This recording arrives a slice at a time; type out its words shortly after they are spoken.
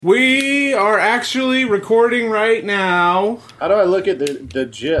We are actually recording right now. How do I look at the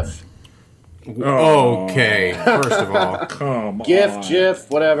GIF? Oh. Okay, first of all. Come GIF, on. GIF,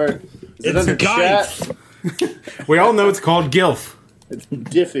 whatever. Is it It's under GIF. chat? We all know it's called GILF. It's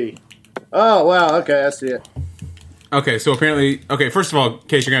Diffy. Oh, wow, okay, I see it. Okay, so apparently... Okay, first of all,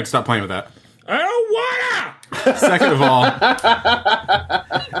 Case, you're going to have to stop playing with that. I don't wanna! Second of all,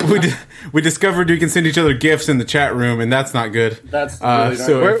 we discovered we can send each other GIFs in the chat room, and that's not good. That's really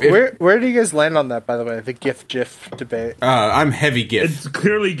so not if- Where do you guys land on that, by the way? The GIF debate. I'm heavy GIF. It's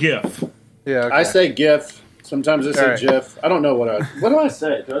clearly GIF. Yeah, okay. I say GIF. Sometimes I say Alright. GIF. I don't know what do I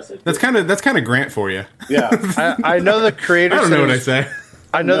say? Do I say GIF? That's kind of Grant for you. Yeah. I know the creator. I don't said know it what I was- say.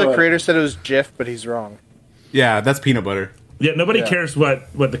 I know No, the creator said it was GIF, but he's wrong. Yeah, that's peanut butter. Yeah, nobody Yeah. cares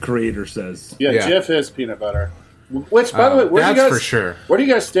what the creator says. Yeah, Yeah. GIF is peanut butter. Which, by the way, where do you that's guys, for sure. Where do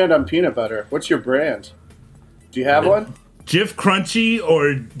you guys stand on peanut butter? What's your brand? Do you have one? GIF crunchy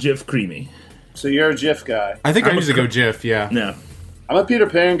or GIF creamy? So you're a GIF guy. I think I I'm a usually go GIF, yeah. No. I'm a Peter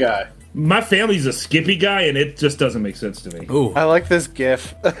Pan guy. My family's a Skippy guy, and it just doesn't make sense to me. Ooh, I like this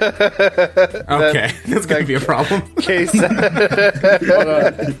GIF. okay. That's going to be a problem. Case. Don't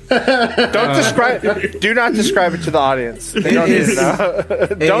describe. Do not describe it to the audience. They don't need to know.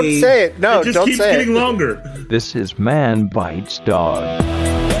 Don't say it. No, It just don't keeps say getting it. longer. This is Man Bites Dog.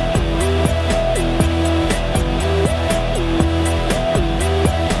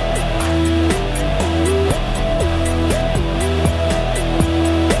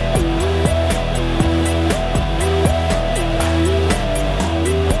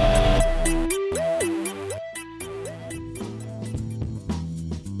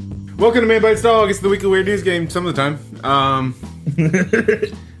 Welcome to Man Bites Dog. It's the weekly weird news game some of the time.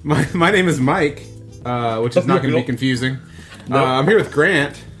 My name is Mike, which is not going to be confusing. I'm here with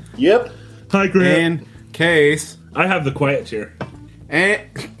Grant Yep. Hi, Grant. and Case, I have the quiet chair.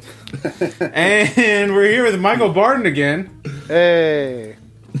 and we're here with Michael Barton again. Hey.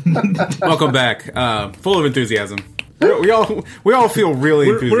 Welcome back. Full of enthusiasm. We all feel really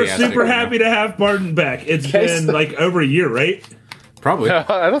We're enthusiastic. super right now. happy to have Barton back. It's Case- been like over a year, right? Probably.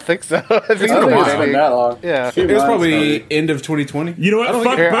 I don't think so. I think I don't think it's while. been that long. Yeah. Few It was months, probably maybe. end of 2020. You know what?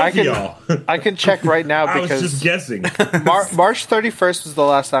 Fuck Here, both I of can- y'all. I can check right now I was because just guessing. March 31st was the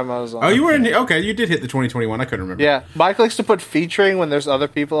last time I was on. Oh, you were in here? Okay, you did hit the 2021. I couldn't remember. Yeah, Mike likes to put featuring when there's other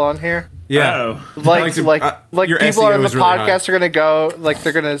people on here. Yeah. Oh. Like your people SEO on the is really high. podcast are gonna go, like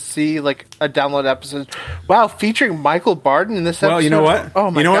they're gonna see like a download episode. Wow, featuring Michael Barton in this episode. Well, you know what? Oh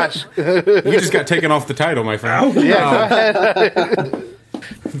my You know gosh! You just got taken off the title, my friend. Yeah, go ahead.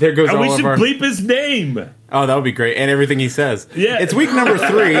 There goes And all we of should our... bleep his name. Oh, that would be great. And everything he says. Yeah. It's week number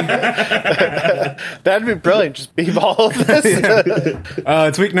 3. That'd be brilliant. Just beep all of this.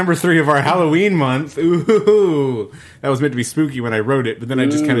 It's week number 3 of our Halloween month. Ooh. That was meant to be spooky when I wrote it, but then I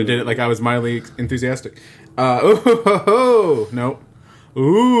just kind of did it like I was mildly enthusiastic. No.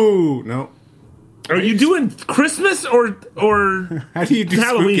 Ooh, no. Are you doing Christmas or How do you do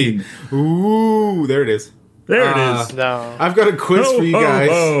Halloween? spooky? Ooh, there it is. There it is. No. I've got a quiz Ho, for you ho, guys.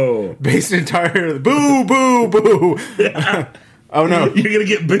 ho. Based entirely... Boo, boo, boo. Oh, no. You're gonna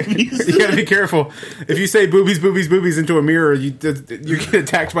get boobies. You gotta be careful. If you say boobies, boobies, boobies into a mirror, you get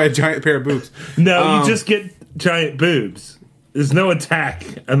attacked by a giant pair of boobs. No, you just get giant boobs. There's no attack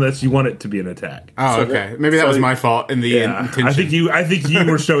unless you want it to be an attack. Oh, So okay. the- Maybe that so was the- my fault in the Yeah, intention. I think you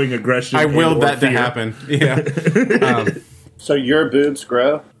were showing aggression. I willed or that to fear. happen. Yeah. So your boobs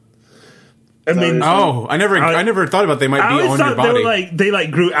grow? I mean, Oh, I never thought about they might I be always on your thought they body. were they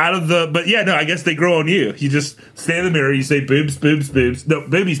grew out of the. But yeah, no, I guess they grow on you. You just stand in the mirror. You say boobs, boobs, boobs. No,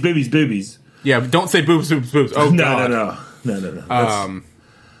 boobies, boobies, boobies. Yeah, but don't say boobs, boobs, boobs. Oh No, God. no. That's-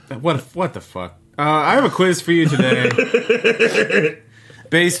 What the fuck? I have a quiz for you today.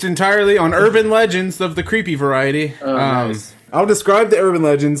 Based entirely on urban legends of the creepy variety. Nice. I'll describe the urban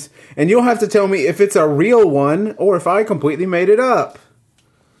legends, and you'll have to tell me if it's a real one or if I completely made it up.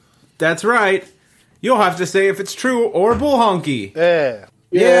 That's right. You'll have to say if it's true or bull honky. Yeah.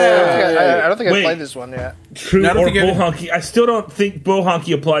 Yeah. I don't think I Wait. played this one yet. True I don't or think bull honky? I still don't think bull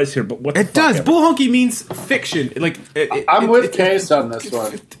honky applies here. But what the It fuck does. ever. Bull honky means fiction. Like I'm with Case on this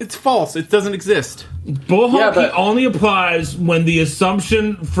one. It's false. It doesn't exist. Bull Yeah, honky but- only applies when the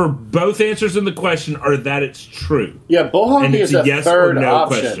assumption for both answers in the question are that it's true. Yeah, bull And honky it's is a a yes or third no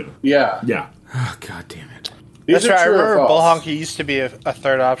option. question. Yeah. Yeah. Oh, God damn it. These That's are right. I true or remember Bull false. Honky used to be a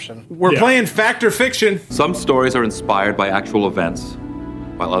third option. We're Yeah. playing fact or fiction. Some stories are inspired by actual events,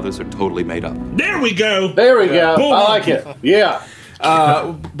 while others are totally made up. There we go. There we go. Bull I like honky. it. Yeah.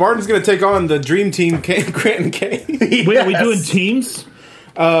 Barton's going to take on the dream team, Grant and Kay. Wait, are we doing teams?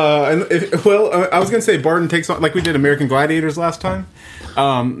 I was gonna say Barden takes on like we did American Gladiators last time.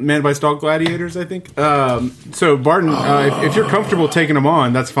 Man Bites Dog Gladiators, I think. So Barden, if you're comfortable taking them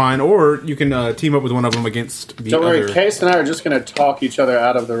on, that's fine. Or you can team up with one of them against the Don't other. worry, Case and I are just going to talk each other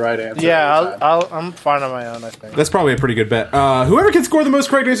out of the right answer. Yeah, I'm fine on my own, I think. That's probably a pretty good bet. Whoever can score the most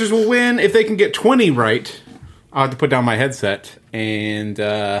correct answers will win. If they can get 20 right, I'll have to put down my headset and.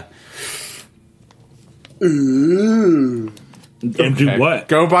 Ooh. And do what?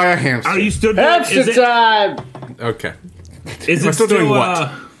 Go buy a hamster. Are you still doing? Hamster time! Okay. Is Am I it still doing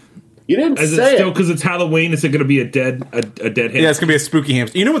what? You didn't Is say it still it. because it's Halloween? Is it going to be a dead hamster? Yeah, it's gonna be a spooky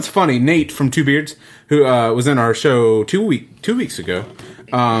hamster. You know what's funny? Nate from Two Beards, who was in our show 2 weeks ago,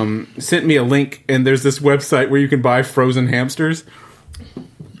 sent me a link, and there's this website where you can buy frozen hamsters.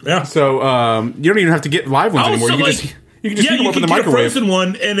 Yeah. So you don't even have to get live ones anymore. so You can like- just heat them up in the get a microwave. frozen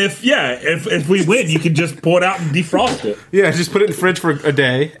one, and if we win, you can just pull it out and defrost it. Yeah, just put it in the fridge for a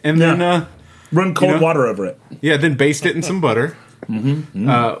day, and then Run cold You know? water over it. then baste it in some butter. We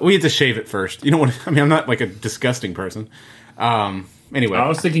have to shave it first. You don't want. I'm not like a disgusting person. Anyway, I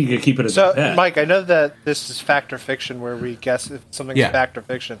was thinking you could keep it as a So, pet. Mike, I know that this is fact or fiction, where we guess if something's Yeah. fact or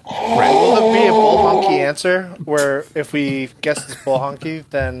fiction. Will there be a bull honky answer, where if we guess it's bull honky,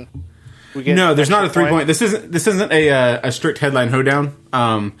 then we get no, there's an not a extra 3 point. This isn't a strict headline hoedown.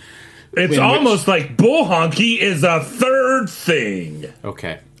 It's almost like bull honky is a third thing.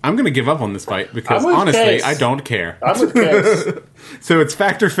 Okay. I'm going to give up on this fight because I'm with honestly, Case. I don't care. I'm with Case. So it's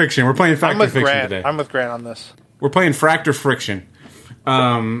fact or fiction. We're playing fact I'm or with fiction Grant. today. I'm with Grant on this. We're playing fract or friction.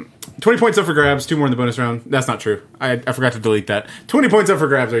 20 points up for grabs, 2 more in the bonus round. That's not true. I forgot to delete that. 20 points up for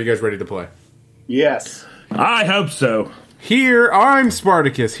grabs. Are you guys ready to play? Yes. I hope so. Here, I'm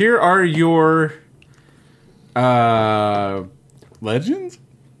Spartacus. Here are your legends?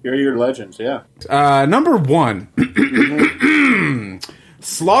 You're your legends, yeah. Number 1.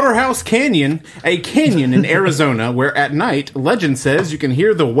 Slaughterhouse Canyon, a canyon in Arizona where at night, legend says you can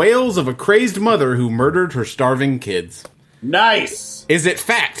hear the wails of a crazed mother who murdered her starving kids. Nice. Is it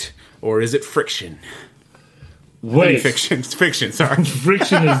fact or is it friction? Wait, Fiction. It's fiction, sorry.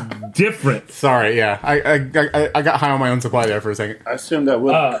 friction is different. Sorry, yeah. I got high on my own supply there for a second. I assume that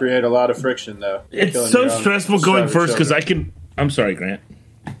will create a lot of friction, though. It's Killing so your own stressful going starving first because children. I'm sorry, Grant.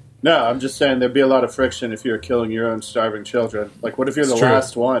 No, I'm just saying there'd be a lot of friction if you're killing your own starving children. Like, what if you're the true.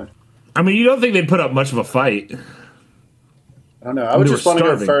 last one? I mean, you don't think they'd put up much of a fight. I don't know. I would They just were want to go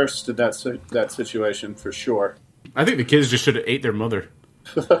starving. first in that situation for sure. I think the kids just should have ate their mother.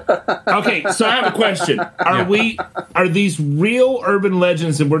 Okay, so I have a question. Are these real urban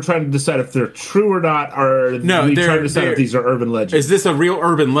legends and we're trying to decide if they're true or not, or No, we they're- trying to decide they're- if these are urban legends? Is this a real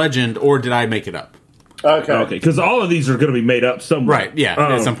urban legend or did I make it up? Okay. Because all of these are going to be made up somewhere. Right, yeah,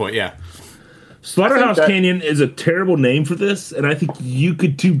 at some point, yeah. Slaughterhouse I think that- Canyon is a terrible name for this, and I think you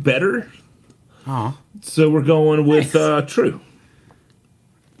could do better. Aw. So we're going with true.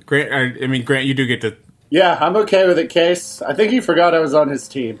 Grant, Grant, you do get to... Yeah, I'm okay with it, Case. I think he forgot I was on his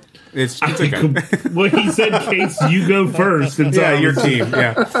team. It's okay. Well, he said, Case, you go first. And so Yeah, I your was- team,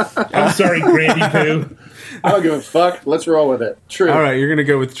 yeah. I'm sorry, Grandy Poo. I don't give a fuck. Let's roll with it. True. All right, you're going to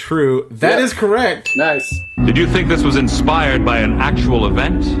go with true. That Yeah. is correct. Nice. Did you think this was inspired by an actual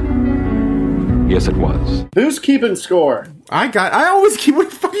event? Yes, it was. Who's keeping score? I always keep... What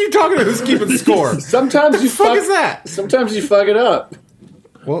the fuck are you talking about? Who's keeping score? Sometimes you fuck is that? Sometimes you fuck it up.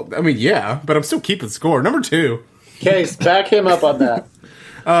 Well, yeah, but I'm still keeping score. Number 2. Case, back him up on that.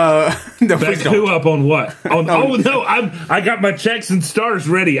 No, Back please who don't. up on what? Oh no, I got my checks and stars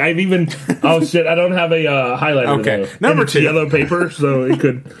ready. I've even oh shit, I don't have a highlighter. Okay. though. Number And it's 2. yellow paper, so it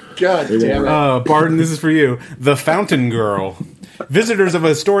could. God damn it. Barden, this is for you. The Fountain Girl. Visitors of a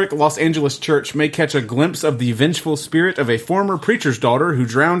historic Los Angeles church may catch a glimpse of the vengeful spirit of a former preacher's daughter who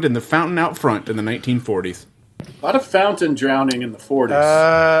drowned in the fountain out front in the 1940s. A lot of fountain drowning in the 40s.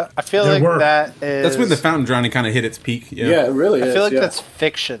 I feel There like were. that is. That's when the fountain drowning kind of hit its peak. yeah, it really is. I feel like yeah. that's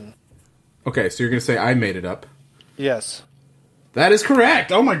fiction. Okay, so you're going to say I made it up. Yes. That is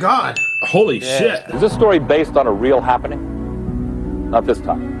correct. Oh my god. Holy shit! Is this story based on a real happening? Not this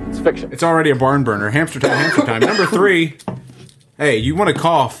time. It's fiction. It's already a barn burner. Hamster time, hamster time. Number 3. Hey, you want to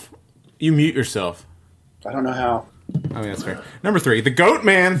cough, you mute yourself. I don't know how. I mean, that's fair. Number 3. The Goat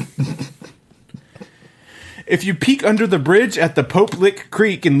Man. If you peek under the bridge at the Pope Lick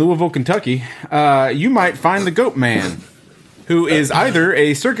Creek in Louisville, Kentucky, you might find the Goat Man, who is either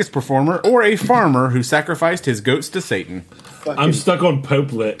a circus performer or a farmer who sacrificed his goats to Satan. I'm stuck on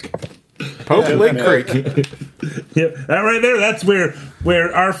Pope Lick. Pope Lick man. Creek. Yeah, that right there. That's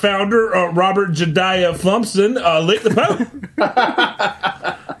where our founder Robert Jediah Flumpson licked the Pope.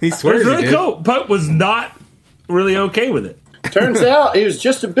 He It swears was really he did. cool. Pope was not really okay with it. Turns out he was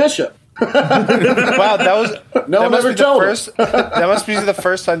just a bishop. Wow, that was No that one must ever be the told first. That must be the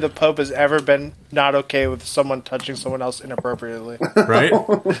first time the Pope has ever been not okay with someone touching someone else inappropriately. Right?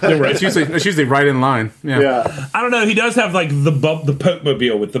 It's usually right in line. Yeah. Yeah, I don't know. He does have like the Pope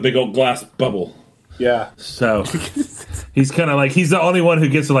mobile with the big old glass bubble. yeah. So he's kind of like he's the only one who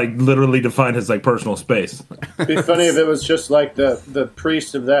gets to like literally define his like personal space. It'd be funny if it was just like the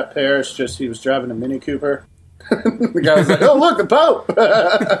priest of that parish. Just he was driving a Mini Cooper. The guy was like, "Oh, look, the Pope!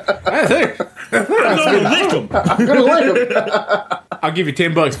 I'm gonna lick him. I'm gonna lick him." I'll give you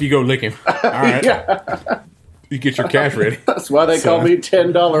 $10 if you go lick him. All right. You get your cash ready. That's why they call me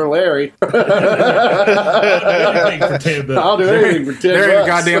 $10 Larry. Anything for $10. I'll do anything for $10. There ain't a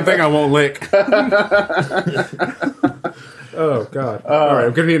goddamn thing I won't lick. Oh, God. All right,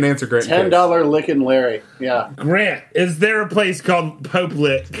 I'm going to need an answer, Grant. $10 licking Larry. Yeah. Grant, is there a place called Pope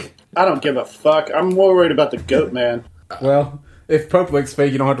Lick? I don't give a fuck. I'm more worried about the goat man. Well, if Pope Lick's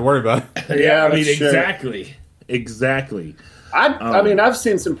fake, you don't have to worry about it. Yeah, I mean, that's true. exactly. I mean, I've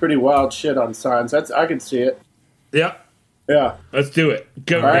seen some pretty wild shit on signs. I can see it. Yep. Yeah. Let's do it.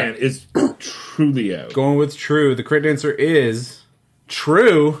 Goat All right. Man is Trulio. Going with true. The correct answer is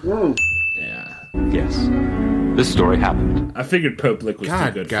true. Yeah. Yes. This story happened. I figured Pope Lick was too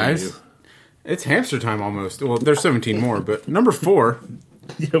God, good guys. for It's hamster time almost. Well, there's 17 more, but number 4.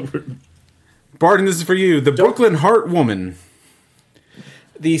 you. Yeah, Barton, this is for you. The Brooklyn Hart Woman.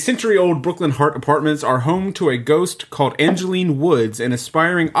 The century-old Brooklyn Hart apartments are home to a ghost called Angeline Woods, an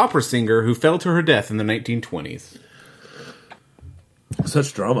aspiring opera singer who fell to her death in the 1920s.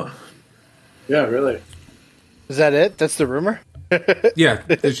 such drama. Yeah, really. Is that it? That's the rumor? Yeah.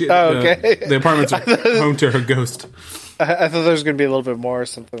 Okay. The apartments are home to her ghost. I thought there was going to be a little bit more or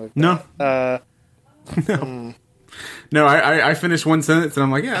something like that. No. No, I finished one sentence and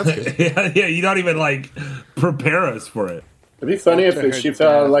I'm like, yeah, that's good. yeah, you don't even like prepare us for it. It'd be funny if she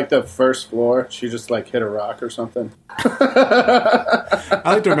fell out of like the first floor. She just like hit a rock or something. I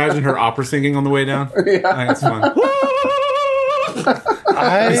like to imagine her opera singing on the way down. I think that's fun.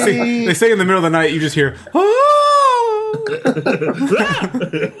 They say in the middle of the night, you just hear,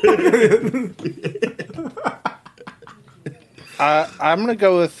 I'm going to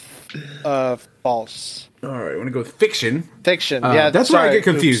go with false. All right, I want to go with fiction. Fiction. Yeah, That's where I sorry. get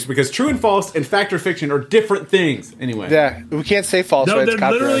confused because true and false and fact or fiction are different things. Anyway, Yeah, we can't say false. No, right? they're It's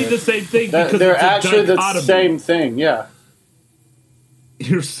literally copyrighted. the same thing because They're it's a actually the dichotomy. same thing. Yeah.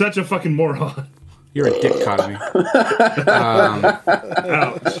 You're such a fucking moron. you're a dichotomy.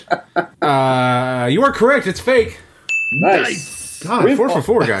 Ouch. You are correct. It's fake. Nice. God, 4 for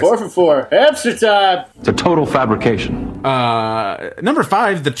 4, guys. 4 for 4. Hamster time. It's a total fabrication. Number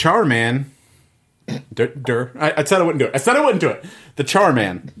 5, the Charman. I said I wouldn't do it. The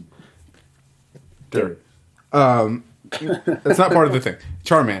Charman. That's not part of the thing.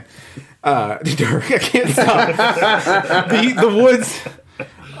 Charman. I can't stop. The woods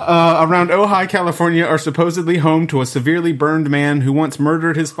around Ojai, California are supposedly home to a severely burned man who once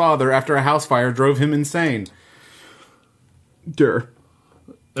murdered his father after a house fire drove him insane.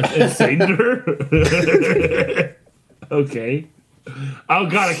 Insane. Okay. Oh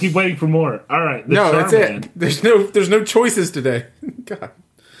god, I keep waiting for more. All right. The No, that's Charman. it. There's no choices today. God.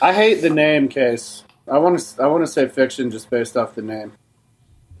 I hate the name case. I want to say fiction just based off the name.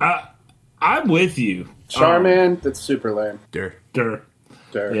 I'm with you. Charman. That's super lame. Dur.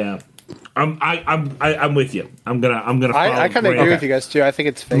 Yeah. I'm with you. I'm gonna follow I kind of agree with you guys, too. I think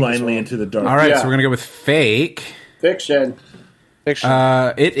it's fake. as blindly well. into the dark. All right, Yeah. so we're gonna go with fake. Fiction. Fiction.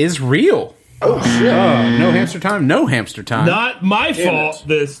 It is real. Oh shit. No hamster time. No hamster time. Not my Damn fault it.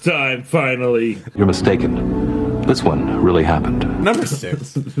 this time. Finally. You're mistaken. This one really happened. Number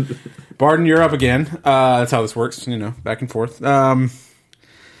 6. Barden, you're up again. That's how this works. Back and forth. I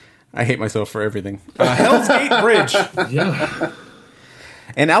hate myself for everything. Hell's Gate Bridge. Yeah.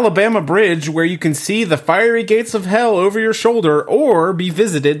 An Alabama bridge where you can see the fiery gates of hell over your shoulder or be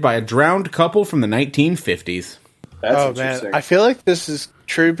visited by a drowned couple from the 1950s. That's Oh interesting. man, I feel like this is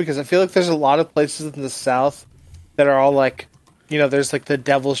true because I feel like there's a lot of places in the South that are all like, there's like the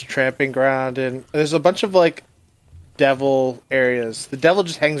Devil's Tramping Ground, and there's a bunch of like devil areas. The devil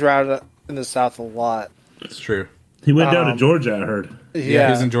just hangs around in the South a lot. It's true. He went down to Georgia, I heard. Yeah, Yeah,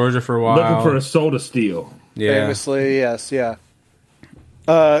 he was in Georgia for a while. Looking for a soul to steal. yeah. famously, yes, yeah.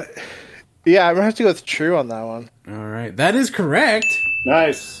 Yeah, I'm gonna have to go with true on that one. All right, that is correct.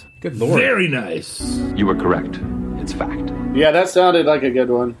 Nice. Good lord. Very nice. You were correct. It's fact. Yeah, that sounded like a good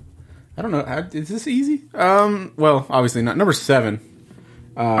one. I don't know. Is this easy? Well, obviously not. Number 7.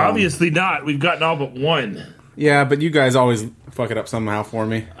 Obviously not. We've gotten all but one. Yeah, but you guys always fuck it up somehow for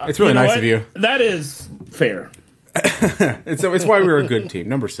me. It's really You know nice what? of you. That is fair. It's why we were a good team.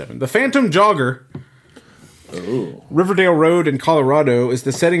 Number 7. The Phantom Jogger. Ooh. Riverdale Road in Colorado is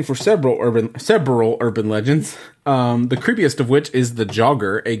the setting for several urban legends. The creepiest of which is the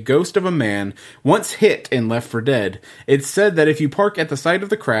Jogger, a ghost of a man once hit and left for dead. It's said that if you park at the site of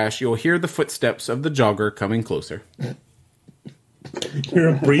the crash, you'll hear the footsteps of the Jogger coming closer.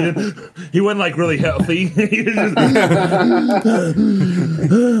 You're breathing. He wasn't like really healthy.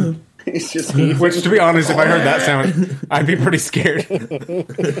 He's just Which, to be honest, if I heard that sound, I'd be pretty scared.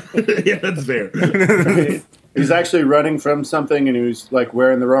 Yeah, that's fair. He's actually running from something, and he was like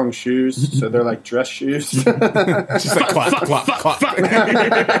wearing the wrong shoes, so they're like dress shoes. Just like clop, clop, clop.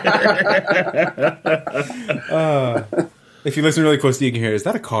 If you listen really closely, you can hear, is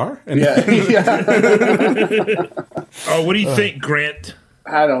that a car? And Yeah. Oh, what do you think, Grant?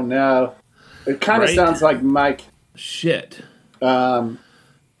 I don't know. It kind of Right? sounds like Mike. Shit.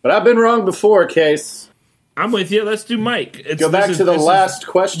 But I've been wrong before, Case. I'm with you. Let's do Mike. Go back to the last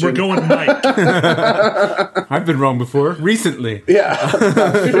question. We're going Mike. I've been wrong before. Recently. Yeah,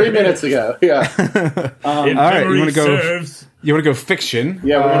 3 minutes ago. Yeah, If all right, memory you wanna go- serves. You want to go fiction?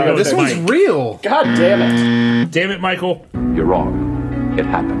 yeah. We're gonna go This with one's Mike. real. God damn it! Damn it, Michael. You're wrong. It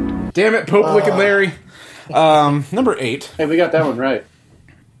happened. Damn it, Pope Lick and Larry. Number 8. Hey, we got that one right.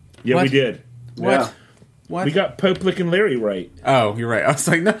 Yeah, What? we did. What? Yeah. What? We got Pope Lick and Larry right. Oh, you're right. I was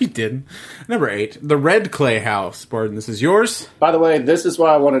like, no, you didn't. Number 8. The Red Clay House. Barton, this is yours. By the way, this is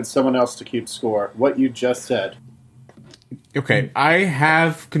why I wanted someone else to keep score. What you just said. Okay, I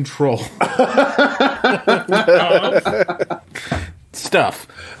have control. Stuff.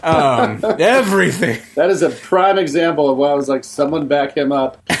 Everything. That is a prime example of why I was like, someone back him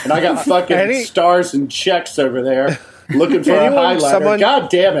up, and I got fucking stars and checks over there looking for a highlighter. God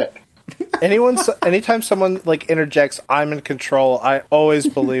damn it! Anytime someone like interjects, I'm in control. I always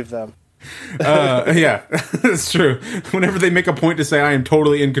believe them. Yeah, that's true. Whenever they make a point to say I am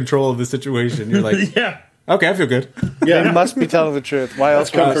totally in control of the situation, you're like, Yeah. okay, I feel good. They Yeah, must be telling the truth. Why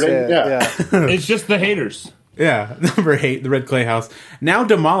else would I say it? comforting. Yeah. It's just the haters. Yeah, number 8, the Red Clay House. Now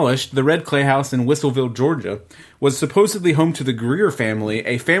demolished, the Red Clay House in Whistleville, Georgia, was supposedly home to the Greer family,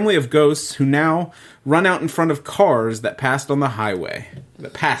 a family of ghosts who now run out in front of cars that passed on the highway.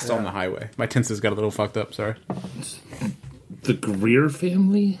 On the highway. My tenses got a little fucked up, sorry. The Greer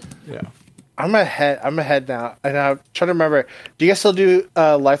family? Yeah. I'm ahead now, and I'm trying to remember. Do you guys still do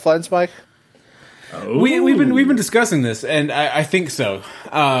lifelines, Mike? We've been discussing this, and I think so.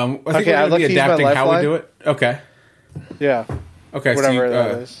 I think Okay, we're I'd going to like be to use my adapting how we lifeline. do it. Okay. Yeah. Okay, Whatever so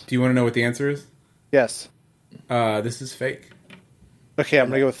that is. do you want to know what the answer is? Yes. This is fake. Okay, I'm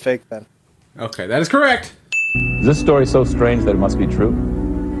gonna go with fake then. Okay, that is correct. Is this story so strange that it must be true?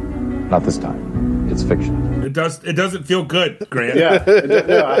 Not this time. It's fiction. It doesn't feel good, Grant. Yeah,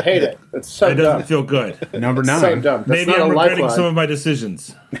 no, I hate it. It's so It doesn't dumb. feel good. Number 9. So dumb. That's Maybe not I'm a regretting lifeline. some of my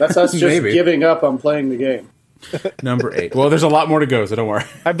decisions. That's us just Maybe. giving up on playing the game. Number 8. Well, there's a lot more to go, so don't worry.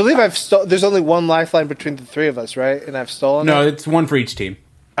 I believe there's only one lifeline between the three of us, right? And I've stolen No, it. it's one for each team.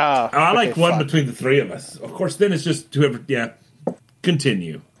 I like one fuck. between the three of us. Of course, then it's just whoever. Yeah,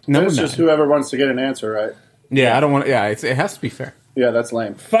 continue. Number It's 9. just whoever wants to get an answer right. Yeah, I don't want. Yeah, it has to be fair. Yeah, that's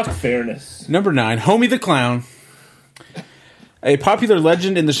lame. Fuck fairness. Number 9, Homie the Clown. A popular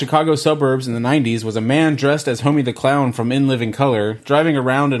legend in the Chicago suburbs in the 90s was a man dressed as Homie the Clown from In Living Color, driving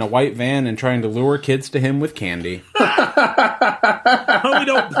around in a white van and trying to lure kids to him with candy. Homie,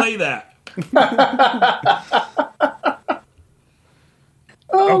 don't play that.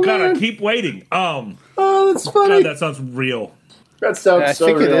 Oh God, I keep waiting. Oh, that's God, funny. that sounds real. That sounds I so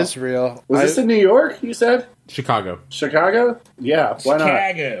think real. it is real. Was this in New York, you said? Chicago. Chicago? Yeah, why not?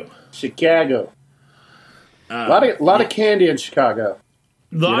 Chicago. Chicago. A lot of candy in Chicago.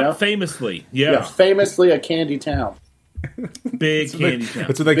 Lot know? famously, Yeah, famously a candy town. big candy town.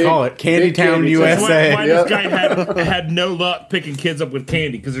 That's what they Big- call it. Candy big Town, candy town. That's USA. why Yep. this guy had no luck picking kids up with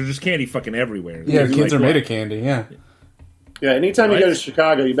candy because there's just candy fucking everywhere. Yeah, It's kids like, are made what? of candy, yeah. Yeah, anytime you Right. go to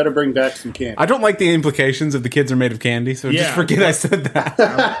Chicago, you better bring back some candy. I don't like the implications of the kids are made of candy, so just Yeah. forget I said that.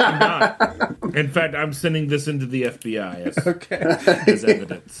 I'm not. In fact, I'm sending this into the FBI as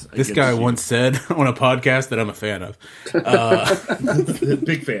evidence. This against guy you. once said on a podcast that I'm a fan of.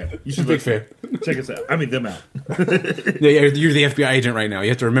 Big fan. You should Big look- fan. check us out. I mean, them out. Yeah, you're the FBI agent right now. You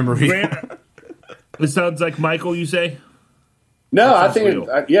have to remember who you are. Grant, it sounds like Michael. You say? No, That I sounds think real.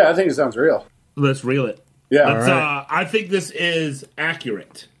 I think it sounds real. Let's reel it. Yeah, Let's, right. I think this is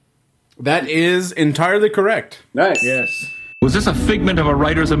accurate. That is entirely correct. nice. Yes. Was this a figment of a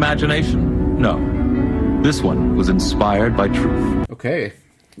writer's imagination? No. This one was inspired by truth. Okay,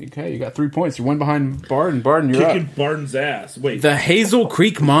 you got 3 points. You're one behind Barden. Barden, you're Kicking up. Barton's ass. Wait. The Hazel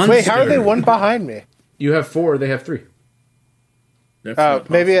Creek Monster. Wait, how are they one behind me? You have 4. They have 3. That's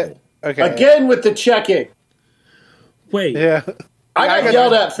maybe okay. Again with the checking. Wait. Yeah. I got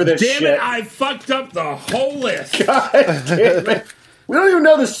yelled at for this Damn shit. it! I fucked up the whole list. God damn it. We don't even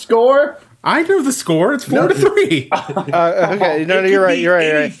know the score. I know the score. It's 4-3. Okay, no, you're right. You're right.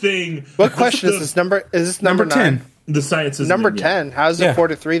 Anything. What question is this? Number is this number 10. The science is Number 10. How's it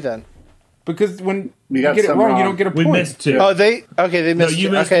 4-3 then? Because when You you got get it some wrong, wrong. you don't get a We point. missed 2. Oh, they missed. you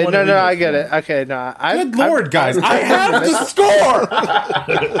two. missed Okay, one no, and we I missed get one. it. Okay, no, Good Lord, guys. I have the score.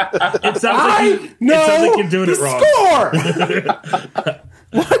 It sounds like you're doing it wrong. Score.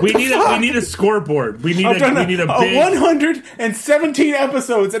 We need a scoreboard. We need I've done a big 117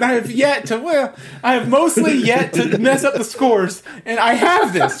 episodes, and I have mostly yet to mess up the scores, and I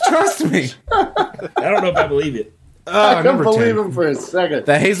have this. Trust me. I don't know if I believe it. I couldn't number believe 10. him for a second.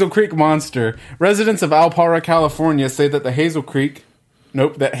 The Hazel Creek Monster. Residents of Alpara, California say that Hazel Creek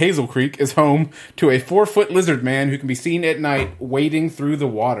is home to a 4-foot lizard man who can be seen at night wading through the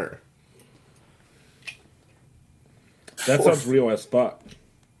water. That sounds real as fuck.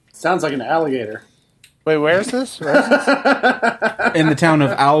 Sounds like an alligator. Wait, where's this? In the town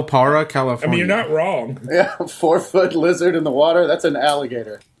of Alpara, California. I mean, you're not wrong. Yeah, 4-foot lizard in the water. That's an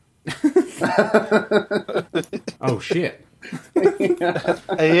alligator. Oh, shit.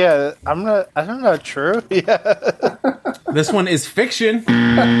 Yeah, I don't know. True. Yeah. This one is fiction. We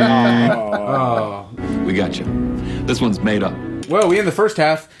got you. This one's made up. Well, we in the first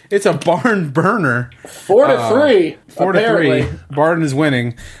half. It's a barn burner. 4-3. 4-3. Barton is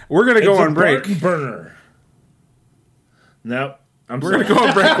winning. We're going to go on break. Barton burner. Nope. We're going to go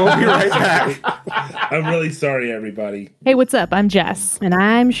on break. We'll be right back. I'm really sorry, everybody. Hey, what's up? I'm Jess. And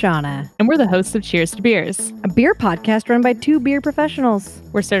I'm Shauna. And we're the hosts of Cheers to Beers. A beer podcast run by 2 beer professionals.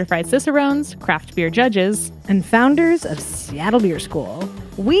 We're certified cicerones, craft beer judges, and founders of Seattle Beer School.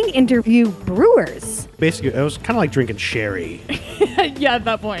 We interview brewers. Basically, it was kind of like drinking sherry. Yeah, at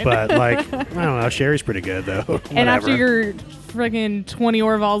that point. But, like, I don't know. Sherry's pretty good, though. And after you're freaking 20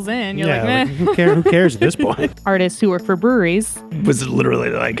 Orvals in, you're like, meh. Who cares at this point? Artists who work for breweries. Was literally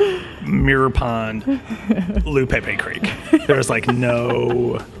like Mirror Pond, Lupepe Creek. There was like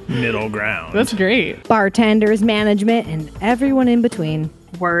no middle ground. That's great. Bartenders, management, and everyone in between.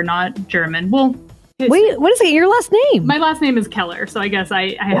 We're not German. Well, wait, what is it? Your last name? My last name is Keller, so I guess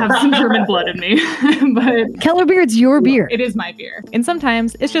I have some German blood in me. But Keller Beer's your beer. It is my beer. And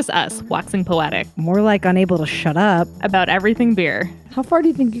sometimes it's just us waxing poetic. More like unable to shut up. About everything beer. How far do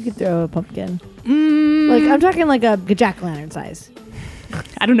you think you could throw a pumpkin? Like, I'm talking like a jack-o'-lantern size.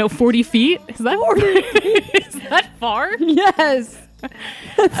 I don't know, 40 feet? Is that 40? Is that far? Yes.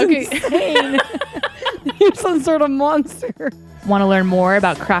 That's insane. You're some sort of monster. Want to learn more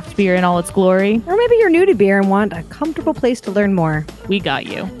about craft beer in all its glory? Or maybe you're new to beer and want a comfortable place to learn more. We got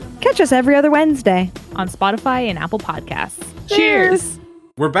you. Catch us every other Wednesday on Spotify and Apple Podcasts. Cheers!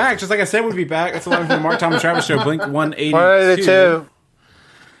 We're back. Just like I said, we'd be back. That's the line from the Mark Thomas Travis Show, Blink 182. 182.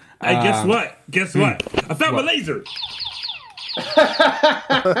 Hey, guess what? Guess what? I found my laser.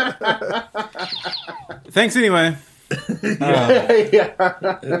 Thanks anyway.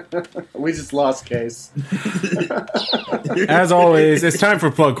 Yeah. We just lost Case. As always, it's time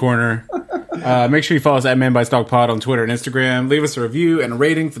for Plug Corner. Make sure you follow us at Man Bites Dog Pod on Twitter and Instagram. Leave us a review and a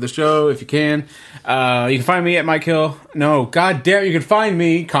rating for the show if you can. You can find me at Mike Hill. No, goddamn, you can find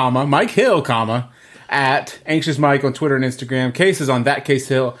me, Mike Hill, at Anxious Mike on Twitter and Instagram. Case is on That Case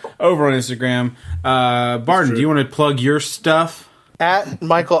Hill over on Instagram. Barton, do you want to plug your stuff? At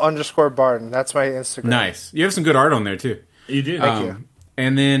Michael_Barton. That's my Instagram. Nice. You have some good art on there, too. You do. Thank you.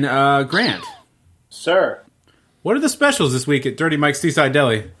 And then, Grant. Sir. What are the specials this week at Dirty Mike's Seaside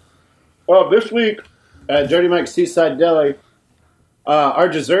Deli? Well, this week at Dirty Mike's Seaside Deli, our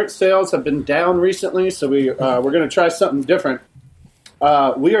dessert sales have been down recently, so we're going to try something different.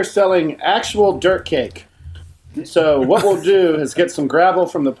 We are selling actual dirt cake. So what we'll do is get some gravel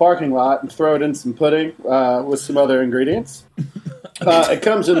from the parking lot and throw it in some pudding with some other ingredients. It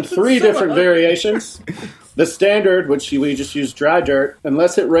comes in 3 different variations. The standard, which we just use dry dirt.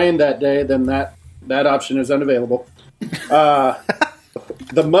 Unless it rained that day, then that option is unavailable.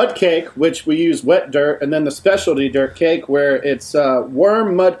 The mud cake, which we use wet dirt, and then the specialty dirt cake, where it's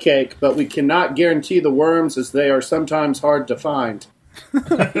worm mud cake, but we cannot guarantee the worms as they are sometimes hard to find.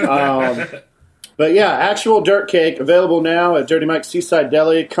 But yeah, actual dirt cake available now at Dirty Mike's Seaside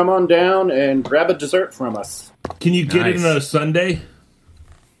Deli. Come on down and grab a dessert from us. Can you get it in a sundae?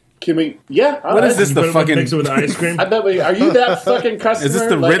 Can we? Yeah. What is this? The fucking mix it with ice cream? I bet we. Are you that fucking customer? Is this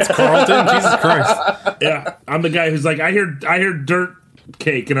the Ritz Carlton? Jesus Christ! Yeah, I'm the guy who's like, I hear dirt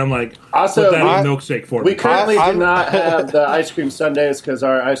cake, and I'm like, also, put that in a milkshake for me. We currently do not have the ice cream sundaes because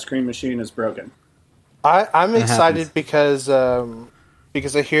our ice cream machine is broken. I'm That excited happens.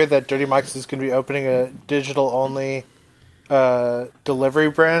 because I hear that Dirty Mike's is going to be opening a digital only delivery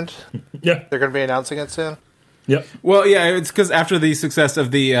brand. Yeah, they're going to be announcing it soon. Yep. Well, yeah, it's because after the success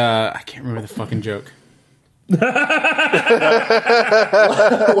of the I can't remember the fucking joke. What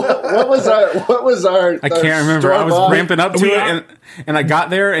was our? I can't remember. I was ramping up to it, and I got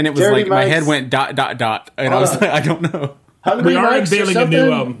there, and it was Dirty like my Mike's- head went ... and I was like, I don't know. Hungry We are Mike's or unveiling a new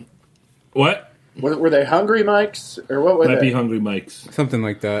something? what? Were they Hungry Mike's or what were Might they? be Hungry Mike's. Something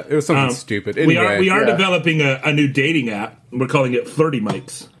like that. It was something stupid. We are Anyway. Yeah. developing a new dating app. We're calling it Flirty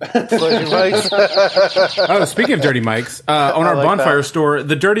Mikes. Oh, speaking of Dirty Mike's, on our like Bonfire that. store,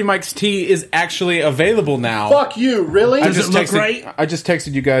 the Dirty Mike's tea is actually available now. Fuck you, really? I Does just it look texted. right? I just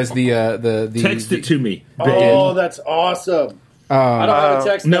texted you guys the Text it to me. Oh, that's awesome. I don't have a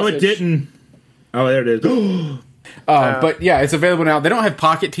text No, message. it didn't. Oh, there it is. But yeah, it's available now. They don't have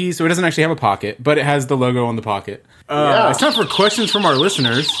pocket tea, so it doesn't actually have a pocket, but it has the logo on the pocket. Yeah. It's time for questions from our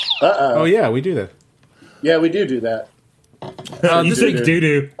listeners. Oh yeah, we do that. Yeah, we do that. You say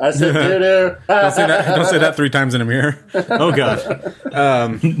doo-doo. I said doo-doo. Don't say that 3 times in a mirror. Oh god.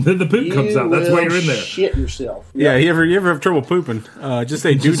 Then the poop comes out. That's why you're in there. Shit yourself. Yeah, you ever have trouble pooping? Just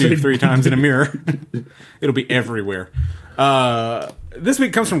say doo doo 3 times in a mirror. It'll be everywhere. This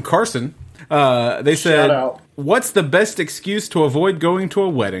week comes from Carson. They said, Shout out. "What's the best excuse to avoid going to a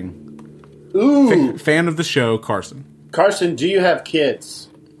wedding?" Ooh, Fan of the show, Carson. Carson, do you have kids?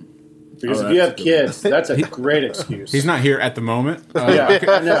 Because Oh, if you that's have kids, that's a great excuse. He's not here at the moment. Yeah,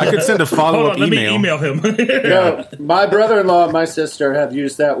 I know. I could send a Hold follow-up on, let me email. email him. No, my brother-in-law and my sister have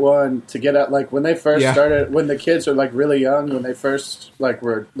used that one to get out. Like when they first Yeah. started, when the kids are like really young, when they first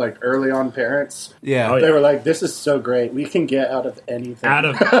were like early on parents, Yeah, Oh, yeah. they were like, "This is so great. We can get out of anything." Out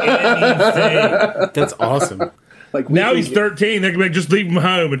of anything. that's awesome. like we Now can he's get- 13. They're going to just leave him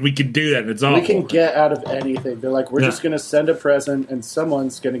home, and we can do that, and it's awful. We can get out of anything. They're like, we're Yeah. just going to send a present, and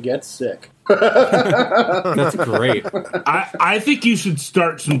someone's going to get sick. That's great. I think you should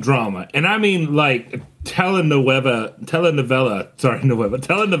start some drama, and I mean like telenovela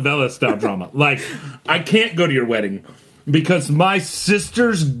style drama. Like, I can't go to your wedding because my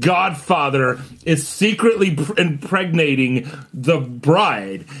sister's godfather is secretly impregnating the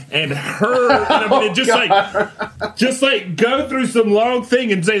bride, and her. And I mean, just like go through some long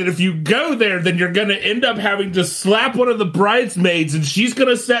thing and say that if you go there, then you're going to end up having to slap one of the bridesmaids, and she's going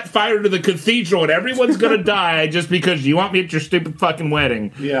to set fire to the cathedral, and everyone's going to die just because you want me at your stupid fucking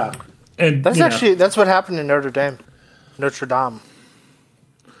wedding. Yeah. And That's you know, actually that's what happened in Notre Dame. Notre Dame.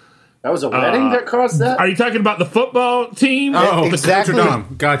 That was a wedding that caused that? Are you talking about the football team? Oh, Exactly. Notre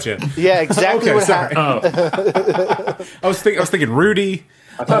Dame. Gotcha. Yeah, exactly Okay, what sorry. happened. I was thinking Rudy.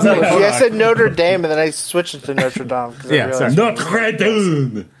 I thought that was Yeah, I said Notre Dame, and then I switched it to Notre Dame. 'cause I Yeah, realized- Notre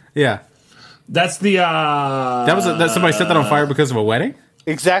Dame. Yeah, That's the that somebody set that on fire because of a wedding.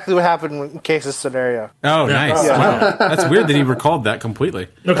 exactly what happened in Case's scenario. Oh, nice. Yeah. Wow. That's weird that he recalled that completely.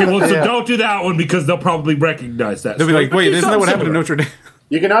 Okay, well, so Yeah. don't do that one because they'll probably recognize that. They'll be story. like, wait, Do isn't that what something happened to similar. Notre Dame?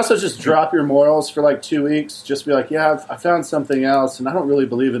 You can also just drop your morals for like 2 weeks. Just be like, yeah, I found something else, and I don't really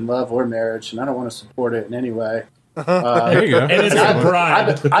believe in love or marriage, and I don't want to support it in any way. There you go. And it's a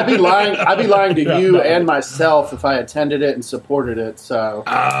bride. I'd be lying to you and myself if I attended it and supported it. So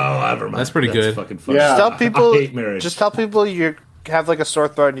Never mind. That's pretty good. Fucking funny. Yeah. Tell people, I hate marriage. just tell people you have like a sore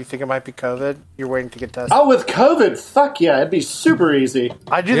throat and you think it might be COVID. You're waiting to get tested. oh, with COVID, fuck yeah, it'd be super easy.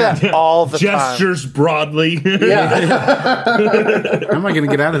 I do that all the time. Gestures broadly. Yeah, How am I going to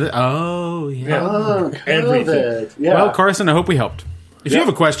get out of it? Oh, yeah. oh, Everything. COVID. Yeah. Well, Carson, I hope we helped. If you have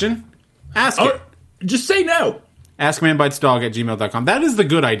a question, ask Or it. just say no. AskManBitesDog@gmail.com. That is the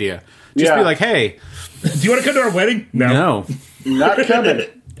good idea. Just Yeah. be like, hey, Do you want to come to our wedding? no. not coming.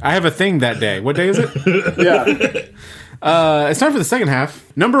 I have a thing that day. What day is it? Yeah. It's time for the second half.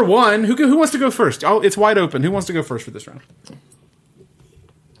 Number 1. Who wants to go first? It's wide open. Who wants to go first for this round?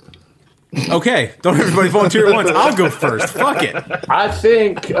 Okay, don't everybody volunteer at once. I'll go first. Fuck it. I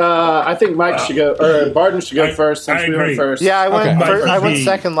think Mike should go, or Barden should go first since I we went agree. first. Yeah, I went. Okay. I went Mike.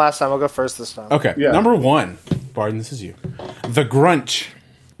 second last time. I'll go first this time. Okay, Yeah. number 1. Barden, this is you. The Grunch.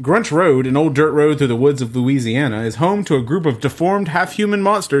 Grunch Road, an old dirt road through the woods of Louisiana, is home to a group of deformed half-human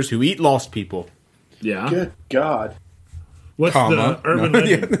monsters who eat lost people. Yeah. Good God. What's Comma. the urban No,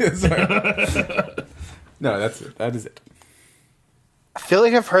 legend? yeah, sorry. No, that's it. That is it. I feel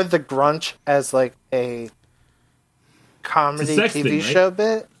like I've heard the Grunch as like a comedy It's a sex TV thing, right? show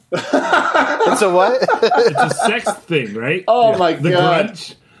bit. It's a what? It's a sex thing, right? Oh my The God.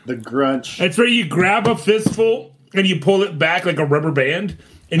 grunch. The Grunch. It's where you grab a fistful and you pull it back like a rubber band,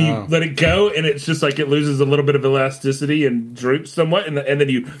 and you let it go, and it's just like it loses a little bit of elasticity and droops somewhat, and then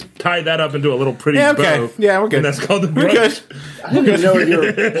you tie that up into a little pretty bow. Yeah, we're good. And that's called the We're brooch. good. I didn't even know what you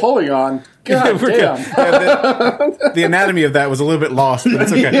were pulling on. God We're damn. good. Yeah, the anatomy of that was a little bit lost, but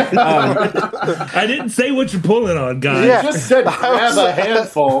it's okay. I didn't say what you're pulling on, guys. You just said grab a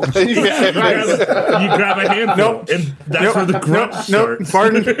handful. You grab a handful, and that's where the grunch starts.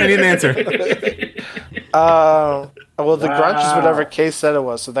 Pardon? I need an answer. Well, the grunch is whatever Case said it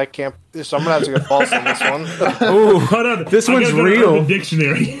was, so that can't. So I'm gonna have to go false on this one. Ooh, Hold on. this I one's gotta go to real. Urban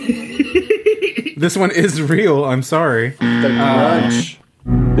Dictionary. This one is real. I'm sorry. The grunch.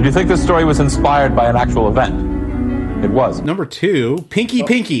 Did you think this story was inspired by an actual event? It was. Number 2, Pinky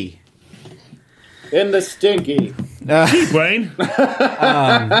Pinky. In the stinky. Keep Wayne.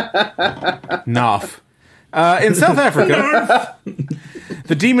 Noff. In South Africa,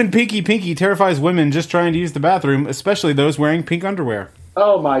 the demon Pinky Pinky terrifies women just trying to use the bathroom, especially those wearing pink underwear.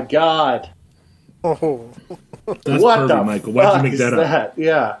 Oh my god. Oh. That's What pervy, the Michael. Why'd you fuck make is that up?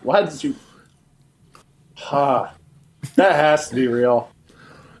 Yeah. Why did you... That has to be real.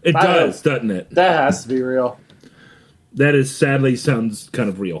 It does, doesn't it? That has to be real. That is sadly sounds kind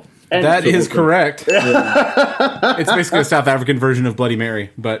of real. And That is correct. It's basically a South African version of Bloody Mary,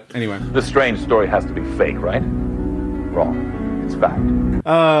 but anyway. This strange story has to be fake, right? Wrong. It's fact.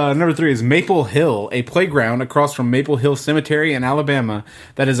 Number 3 is Maple Hill, a playground across from Maple Hill Cemetery in Alabama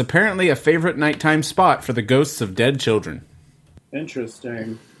that is apparently a favorite nighttime spot for the ghosts of dead children.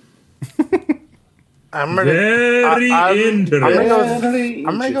 Interesting. I'm Very interesting.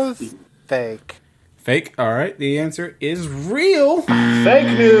 I'm gonna go with fake. Fake? Alright, the answer is real.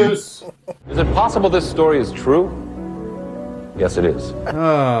 Fake news. Is it possible this story is true? Yes, it is.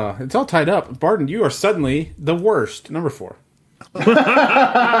 It's all tied up. Barton, you are suddenly the worst. Number 4.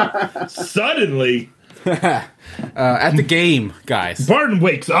 Suddenly. At the game, guys. Barton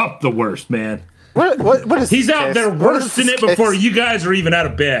wakes up the worst, man. What is He's this out case? there What is worsting this it before case? you guys are even out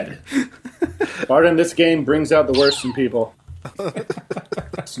of bed. Barton, this game brings out the worst in people.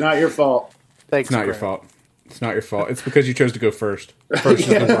 It's not your fault. Thanks, It's not your Grant. fault. It's not your fault. It's because you chose to go first. First is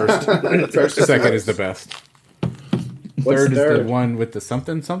the worst. Second is the best. What's Third is third? the one with the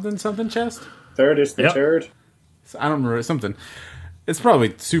something chest. Third is the Yep. turd. I don't remember something. It's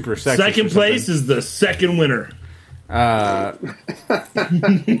probably super sexist. Second or place something. is the second winner.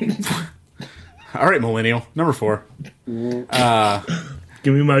 All right, millennial. Number 4.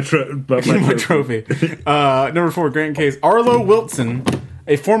 Give me my trophy. Number 4, Grant Case. Arlo Wilson,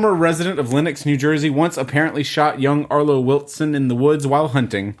 a former resident of Lenox, New Jersey, once apparently shot young Arlo Wilson in the woods while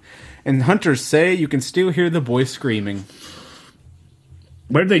hunting. And hunters say you can still hear the boy screaming.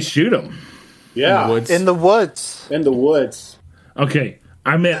 Where'd they shoot him? Yeah. In the woods. In the woods. In the woods. Okay,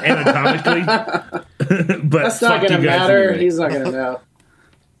 I meant anatomically, but That's not fuck going to you guys matter. anyway. He's not going to know.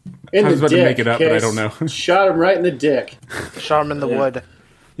 In I was the about to dick, make it up, but I Case. don't know. Shot him right in the dick. Shot him in the wood.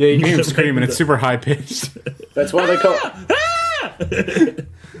 Yeah, you can hear him screaming. It's super high pitched. That's why they call.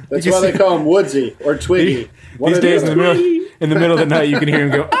 That's why they call him Woodsy or Twiggy. One These of the days, other. in the middle of the night, you can hear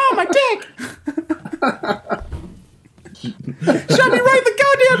him go, "Oh, my dick! Shot me right in the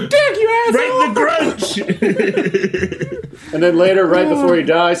goddamn dick, you asshole!" Right in the grunch. And then later, right before he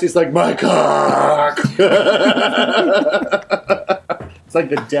dies, he's like, "My cock." It's like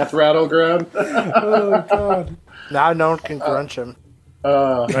the death rattle ground. Oh god! Now no one can grunch him. I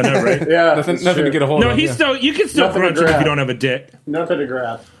know, right? Yeah, Nothing that's to true. get a hold No, of. he's yeah. still. You can still Nothing to grunch him if grab. you don't have a dick. Nothing to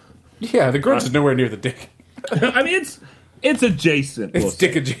grab. Yeah, the grunch is nowhere near the dick. I mean, it's adjacent. It's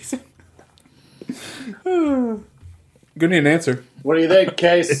dick adjacent. Give me an answer. What do you think,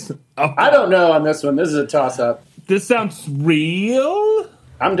 Case? Oh. I don't know on this one. This is a toss-up. This sounds real.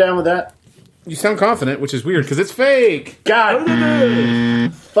 I'm down with that. You sound confident, which is weird because it's fake. God,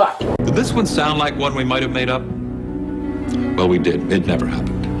 fuck. Did this one sound like one we might have made up? Well, we did. It never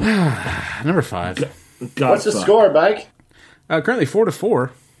happened. Number 5. What's the score, Mike? Currently 4-4.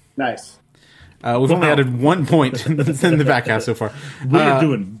 Nice. We've only added 1 point in the back half so far. We're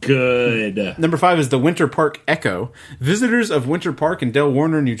doing good. Number 5 is the Winter Park Echo. Visitors of Winter Park in Del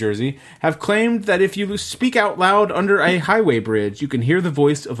Warner, New Jersey, have claimed that if you speak out loud under a highway bridge, you can hear the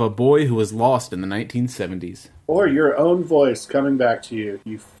voice of a boy who was lost in the 1970s. Or your own voice coming back to you,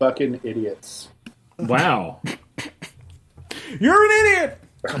 you fucking idiots. Wow. You're an idiot!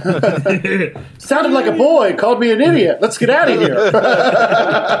 Sounded like a boy, called me an idiot. Let's get out of here.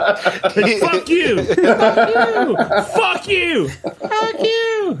 Fuck you! Fuck you! Fuck you! Fuck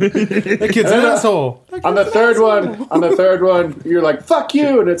you! That kid's an asshole. On the third one, you're like, fuck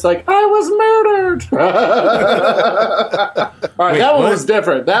you, and it's like, I was murdered. All right, that one was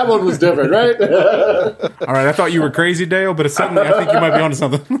different. That one was different, right? All right, I thought you were crazy, Dale, but it's something. I think you might be onto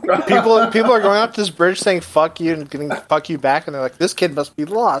something. People are going up this bridge saying "fuck you" and getting "fuck you" back, and they're like, "This kid must be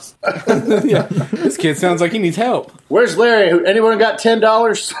lost." Yeah, this kid sounds like he needs help. Where's Larry? Anyone got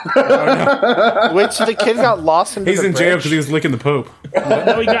 $10? Wait, so the kid got lost into He's the in bridge? jail because he was licking the Pope.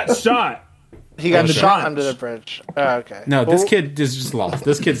 No, he got shot. He got the shot grunge. under the bridge. Oh, okay. No, this kid is just lost.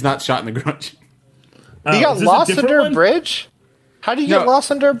 This kid's not shot in the grunge. He got is this a lost different under a one? bridge? How do you get No, lost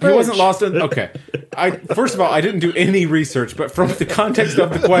under a bridge? He wasn't lost in. Okay, first of all, I didn't do any research, but from the context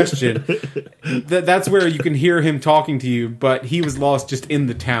of the question, that's where you can hear him talking to you. But he was lost just in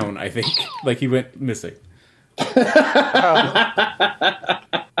the town. I think, like he went missing.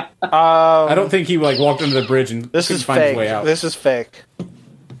 I don't think he walked under the bridge and This couldn't is find fake. his way out. This is fake.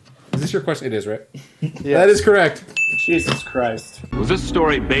 Is this your question? It is, right? Yeah. That is correct. Jesus Christ. Was this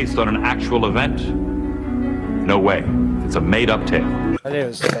story based on an actual event? No way. It's a made-up tale. I knew it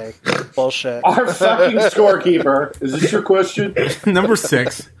was fake. Bullshit. Our fucking scorekeeper. Is this your question? Number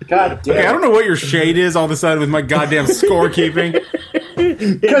 6. God damn. Okay, I don't know what your shade is all of a sudden with my goddamn scorekeeping.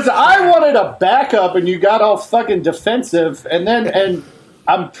 Because I wanted a backup and you got all fucking defensive, and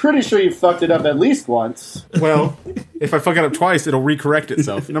I'm pretty sure you fucked it up at least once. Well, if I fuck it up twice, it'll recorrect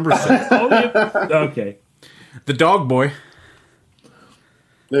itself. Number 6. Okay. The Dog Boy.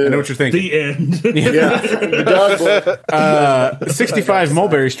 I know what you're thinking. The end. Yeah. The Dog Boy. 65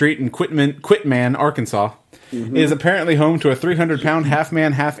 Mulberry Street in Quitman, Arkansas, is apparently home to a 300-pound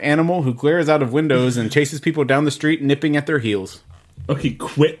half-man, half-animal who glares out of windows and chases people down the street, nipping at their heels. Okay,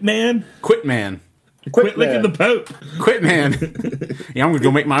 Quitman? Quitman. Quit licking the Pope. Quitman. Yeah, I'm going to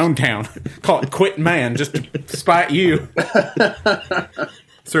go make my own town. Call it Quitman, just to spite you.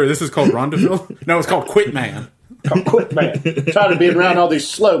 Sir, this is called Rondeville? No, it's called Quitman. Quitman. Tired of being around all these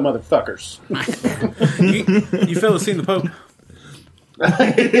slow motherfuckers. You fellas seen the Pope?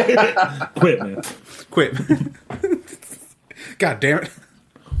 Quitman. Quit. God damn it.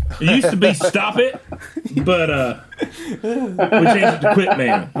 It used to be Stop It, but we changed it to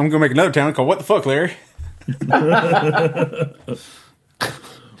Quitman. I'm going to make another town called What the Fuck, Larry?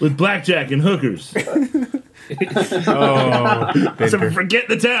 With blackjack and hookers. So forget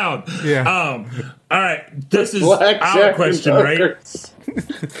the town. Yeah. All right. This is Blackjack our question, and right? hookers.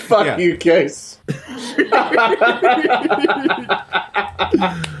 Fuck you, Case.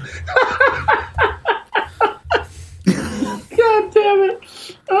 God damn it.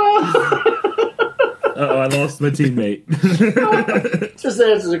 Uh-oh, I lost my teammate. Just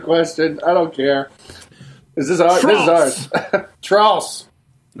answer the question. I don't care. Is this ours? This is ours. Tross.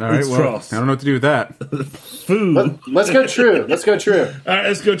 All right, well, I don't know what to do with that. Food. Let's go true. Let's go true. All right,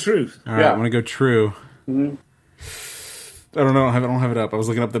 let's go true. All right, I'm going to go true. Mm-hmm. I don't know. I don't have it up. I was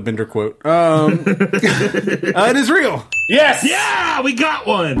looking up the Bender quote. It is real. Yes. Yeah, we got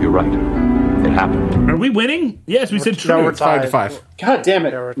one. You're right. It happened. Are we winning? Yes, we said true. No, we're It's 5-5. God damn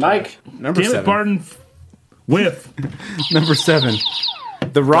it, Mike. Number Damn 7. it, Barton. Whiff. Number 7.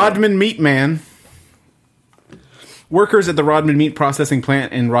 The Rodman Meat Man. Workers at the Rodman Meat Processing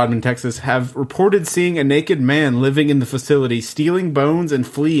Plant in Rodman, Texas, have reported seeing a naked man living in the facility, stealing bones and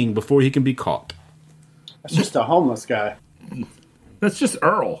fleeing before he can be caught. That's just a homeless guy. That's just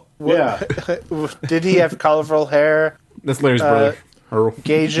Earl. Yeah. Did he have colorful hair, That's Larry's brother, Earl.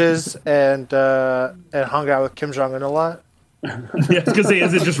 gauges, and hung out with Kim Jong Un a lot? Yeah, because he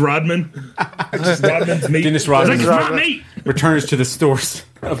is it just Rodman? Just Rodman's meat. Dennis Rodman It's like, it's my meat. returns to the source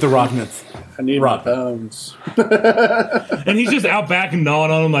of the Rodmans. I need my bones. And he's just out back and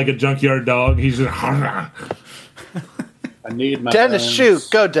gnawing on him like a junkyard dog. He's just. I need my Dennis, bones. shoot.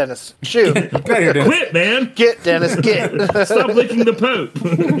 Go, Dennis. Shoot. Quit, man. Get, Dennis, get. Stop licking the Pope.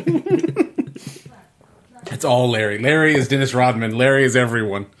 It's all Larry. Larry is Dennis Rodman. Larry is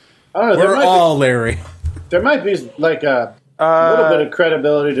everyone. I don't know, We're all Larry. There might be like a little bit of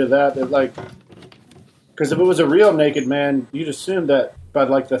credibility to that. That like, because if it was a real naked man, you'd assume that by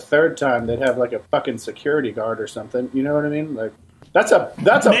like the third time they'd have like a fucking security guard or something. You know what I mean? Like that's a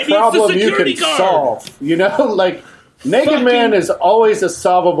Maybe it's the problem you security can guard. solve. You know, like naked man is always a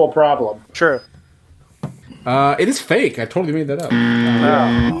solvable problem. True. It is fake. I totally made that up.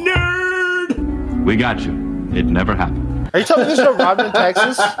 Nerd. We got you. It never happened. Are you telling me there's no Rodman,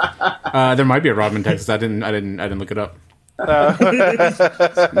 Texas? There might be a Rodman, Texas. I didn't look it up.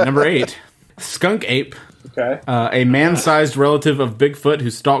 Number 8, Skunk Ape. Okay. A man-sized relative of Bigfoot who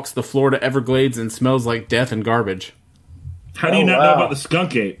stalks the Florida Everglades and smells like death and garbage. How do you Oh, not wow. know about the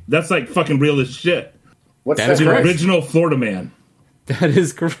skunk ape? That's like fucking real as shit. What's That that? is The correct. original Florida man. That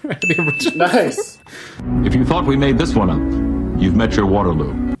is correct. The original. Nice. If you thought we made this one up, you've met your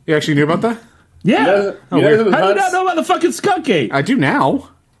Waterloo. You actually knew about that? Yeah. You know How do you hunts, not know about the fucking skunk ape? I do now.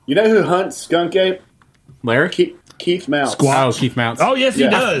 You know who hunts skunk ape? Larry? Keith Mounts. Oh, Keith Mounts. Oh, yes, he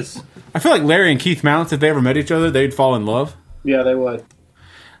does. I feel like Larry and Keith Mounts, if they ever met each other, they'd fall in love. Yeah, they would.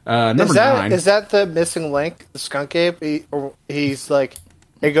 Number 9. Is that the missing link? The skunk ape? He's like,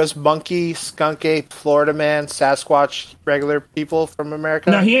 it goes monkey, skunk ape, Florida man, Sasquatch, regular people from America.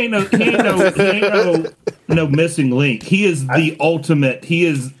 No, he ain't no missing link. He is the ultimate. He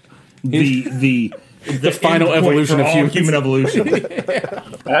is the final endpoint evolution for of all humans. human evolution.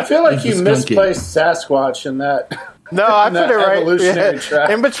 I feel like It's you the skunk ape. misplaced Sasquatch in that. No, I in put that it right. evolutionary Yeah. track.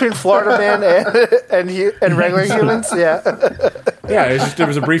 In between Florida man and regular humans. Yeah. Yeah, it's just there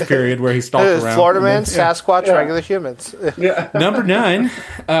was a brief period where he stalked It was around. Florida man, Yeah. Sasquatch, regular humans. Number 9.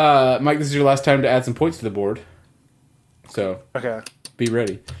 Mike, this is your last time to add some points to the board. So, Okay. be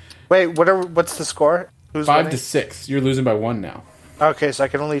ready. Wait, what's the score? Who's 5 winning? to 6. You're losing by 1 now. Okay, so I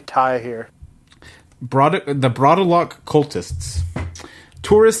can only tie here. The Brodalock Cultists.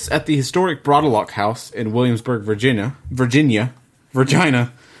 Tourists at the historic Brodalock House in Williamsburg, Virginia,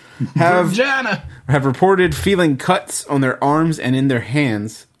 have reported feeling cuts on their arms and in their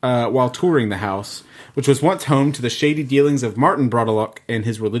hands while touring the house, which was once home to the shady dealings of Martin Brodalock and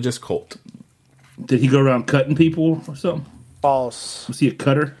his religious cult. Did he go around cutting people or something? False. Was he a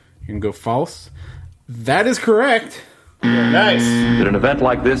cutter? You can go false. That is correct. Nice. Did an event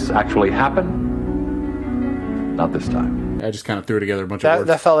like this actually happen? Not this time. I just kind of threw together a bunch of That, words.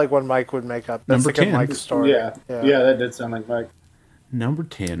 that felt like one Mike would make up. That's Number like a 10. Mike story. Yeah, that did sound like Mike. Number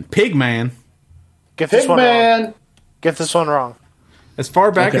 10. Pigman. Get this one Pigman. wrong. Get this one wrong. As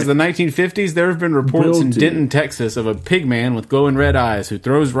far back Okay. as the 1950s, there have been reports in Build it. Denton, Texas, of a pig man with glowing red eyes who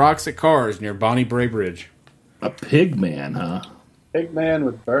throws rocks at cars near Bonnie Bray Bridge. A pig man, huh? Pigman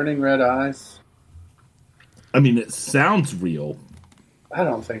with burning red eyes. I mean, it sounds real. I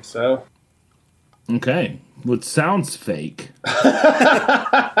don't think so. Okay. Well, it sounds fake.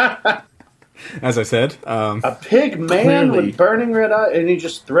 As I said, A pig man Clearly. with burning red eyes, and he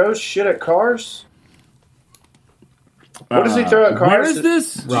just throws shit at cars. What does he throw at cars? Where is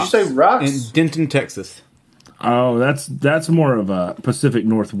this? Did you say rocks? in Denton, Texas. Oh, that's more of a Pacific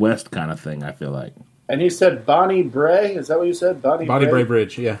Northwest kind of thing, I feel like. And he said Bonnie Bray. Is that what you said? Bonnie Bray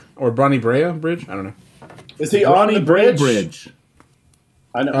Bridge, yeah. Or Bonnie Brea Bridge? I don't know. Is he Bonnie on the Bray bridge?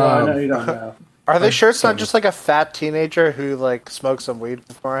 I know. I know you don't know. Are they sure it's not just like a fat teenager who like smoked some weed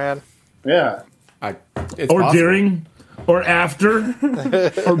beforehand? Yeah. It's Or possible. during, or after,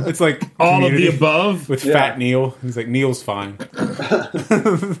 It's like all of the Community above. with Fat Neil. He's like, Neil's fine.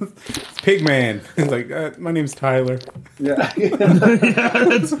 Pigman. He's like, my name's Tyler. Yeah. Yeah,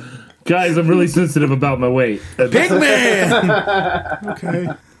 that's- guys, I'm really sensitive about my weight. Pigman! Okay.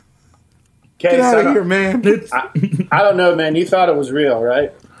 Okay, Get out of so here, man. I don't know, man. You thought it was real,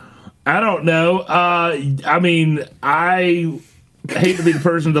 right? I don't know. I mean, I hate to be the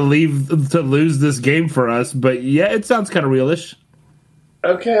person to lose this game for us, but yeah, it sounds kind of realish.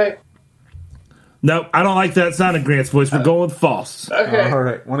 Okay. No, I don't like that sound of Grant's voice. We're going with false. Okay. All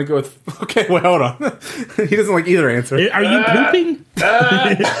right. Want to go with... Okay, well, hold on. He doesn't like either answer. Are you pooping?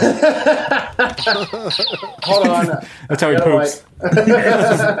 Hold on. That's how he I gotta poops.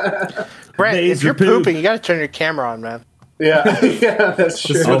 Brent, if Laser you're poop. pooping, you got to turn your camera on, man. Yeah, yeah, that's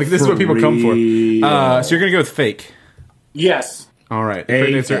true. This is what people come for. So you're going to go with fake. Yes. All right. The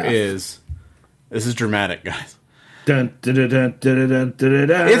correct answer is... This is dramatic, guys. Dun, dun, dun, dun, dun, dun, dun,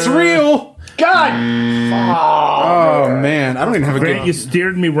 dun. It's real! God! Oh, man. I don't even have a Grant, good... you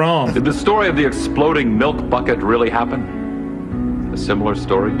steered me wrong. Did the story of the exploding milk bucket really happen? A similar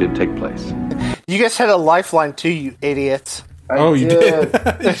story did take place. You guys had a lifeline too, you idiots. Oh, you did.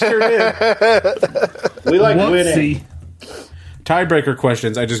 You sure did. We like winning. Whoopsie. Tiebreaker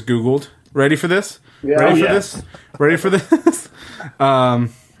questions I just Googled. Ready for this? Yeah. Ready for yeah. this? Ready for this?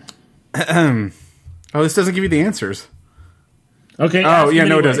 Oh, this doesn't give you the answers. Okay. Oh, ask yeah, him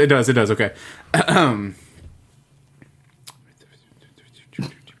no, it anyway. does. It does. Okay.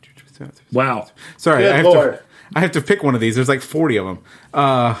 Wow. Sorry, Good I Lord. have to pick one of these. There's like 40 of them.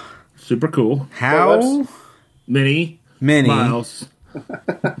 Super cool. How Many many? miles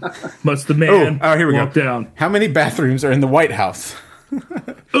must the man Here we walk go. down? How many bathrooms are in the White House?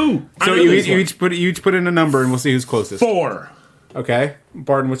 Ooh. I So know you this one. each put in a number, and we'll see who's closest. 4. Okay,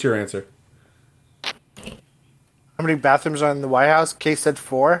 Barton, what's your answer? How many bathrooms are in the White House? Case said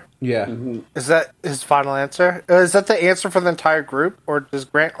 4. Yeah. Is that his final answer? Is that the answer for the entire group, or does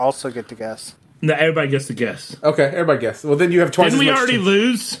Grant also get to guess? No, everybody gets to guess. Okay, everybody guess. Well, then you have twice Didn't we as much. already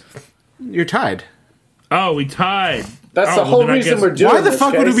lose? You're tied. Oh, we tied. That's the well, whole then I reason guess- we're doing Why the this,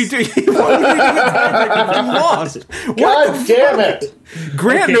 fuck would we Case. be doing? Why would we be doing tiebreakers? I'm lost. God damn it!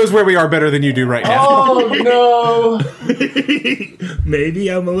 Grant knows where we are better than you do right now. Oh no! Maybe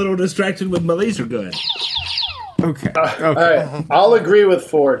I'm a little distracted with my laser gun. Okay. All right, I'll agree with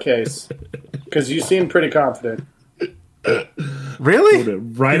 4, Case, because you seem pretty confident. Really?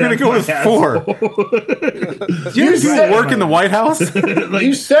 Right You're gonna out go my with 4. asshole. Do you people work in the White House?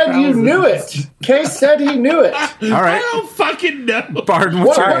 You said you knew it. Case said he knew it. All I right, don't fucking know. Barton,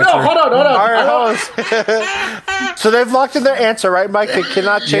 what's your No, answer? hold on. All right, hold on. So they've locked in their answer, right, Mike? They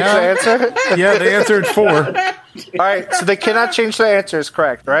cannot change Yeah. their answer. Yeah, they answered 4. All right, so they cannot change their answer. Is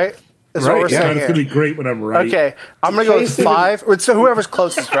correct, right? Is Right, what we're yeah. saying It's gonna here. be great when I'm right. Okay, I'm gonna go with 5. So whoever's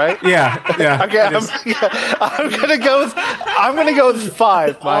closest, right? Yeah. Okay, it is. I'm gonna go with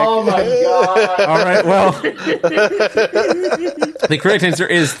 5, Mike. Oh my god! All right. Well, the correct answer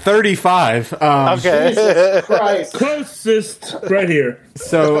is 35. Okay. Jesus Christ! Closest, right here.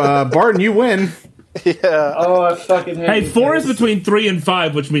 So, Barton, you win. Yeah. Oh, I fucking hate Hey, you, 4 is Case. between 3 and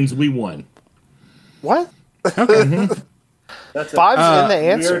 5, which means we won. What? That's a 5's in the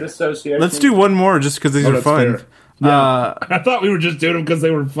weird answer. association. Let's do one more just because these are that's fun. fair. I thought we were just doing them because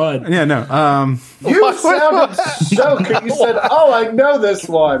they were fun. Yeah, no. You sounded so. You said, "Oh, I know this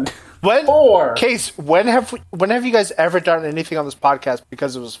one." When 4. Case, when have you guys ever done anything on this podcast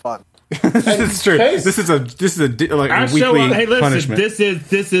because it was fun? It's true. Case- This is a like I a show weekly up. Hey, listen, punishment.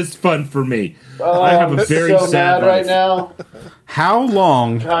 this is fun for me. Oh, I have a I'm very so sad mad right life. now. How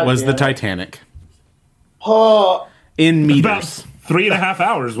long God was damn the it. Titanic Oh, in About meters? 3.5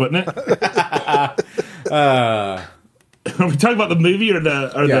 hours, wasn't it? Are we talking about the movie or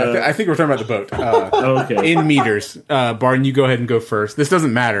the? Or the I think we're talking about the boat. okay. In meters. Barton, you go ahead and go first. This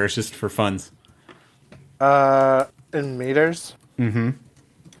doesn't matter. It's just for funs. In meters. Mm-hmm.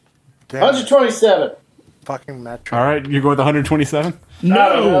 Damn, 127. fucking metro. All right, you're going with 127?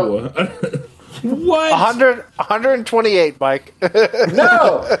 No. What? 128, Mike.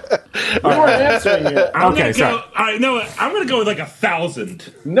 No, we weren't answering yet. I'm Okay, gonna sorry. go. All right, no, I'm gonna go with like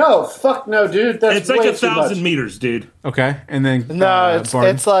 1,000. No, fuck no, dude. That's It's like way 1,000 too much. meters, dude. Okay, and then No,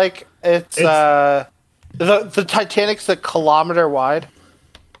 Barton. it's like the Titanic's a kilometer wide.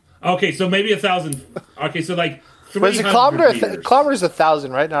 Okay, so maybe 1,000. Okay, so like 300 Was it kilometer? meters. Kilometer's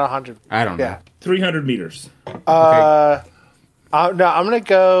 1,000, right? Not 100. I don't know. Yeah. 300 meters. No, I'm gonna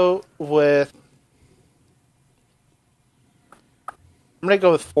go with. I'm gonna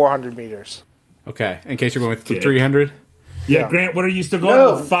go with 400 meters. Okay, in case you're going with Okay. 300. Yeah, Grant, what are you still going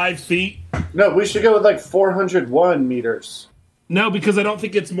No. with? 5 feet? No, we should go with like 401 meters. No, because I don't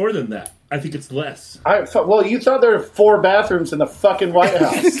think it's more than that. I think it's less. Well, you thought there were 4 bathrooms in the fucking White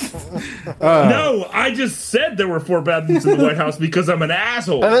House. No, I just said there were 4 bathrooms in the White House because I'm an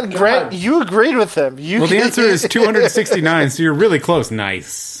asshole. And then Grant, you agreed with him. Well, the answer is 269, so you're really close.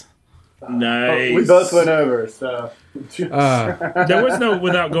 Nice. Nice. We both went over, so. There was no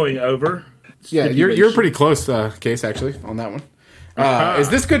without going over. Yeah, you're pretty close, Case, actually, on that one. Is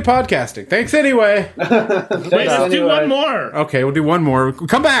this good podcasting? Thanks anyway. Wait, let's do one more. Okay, we'll do one more.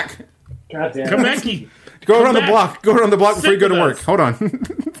 Come back. God damn. Come back. Go around the block. Go around the block before you go to with work. us. Hold on.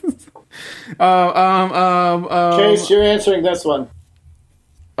 Case, you're answering this one.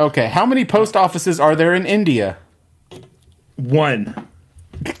 Okay, how many post offices are there in India? 1.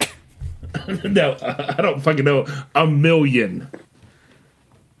 No, I don't fucking know. 1 million.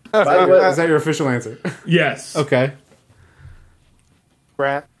 Is that your official answer? Yes. Okay.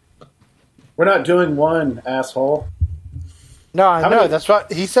 Grant. We're not doing 1, asshole. No, I How know. many- That's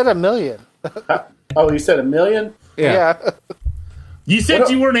what he said. 1 million. Oh, you said 1 million? Yeah. You said What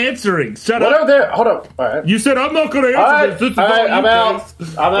you weren't answering. Shut What up. are there? Hold up. All right. You said I'm not going to All answer right, this. This is all right, all I'm you out.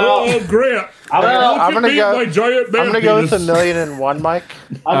 guys. I'm out. Oh, Grant. I'm out. I'm gonna go. My giant I'm gonna man go with penis. 1,000,001, Mike.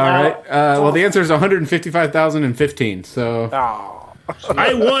 All right. Well, the answer is 155,015. So Oh.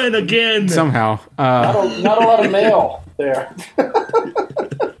 I won again. somehow, Not a lot of mail there.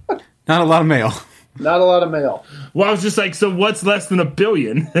 not a lot of mail. Not a lot of mail. Well, I was just like, so what's less than 1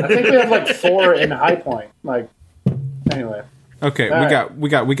 billion? I think we have like 4 in High Point. Like, anyway. Okay, All we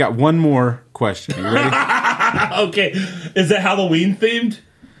got one more question. Are you ready? Okay. Is it Halloween themed?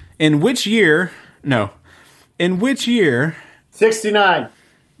 In which year 69.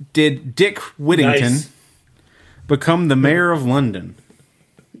 did Dick Whittington Nice. become the mayor of London?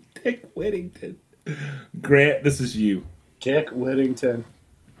 Dick Whittington. Grant, this is you. Dick Whittington.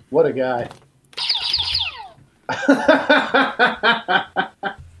 What a guy.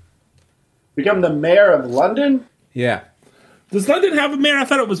 Become the mayor of London? Yeah. Does London have a mayor? I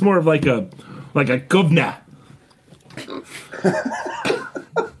thought it was more of like a governor.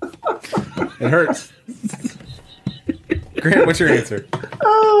 It hurts. Grant, what's your answer?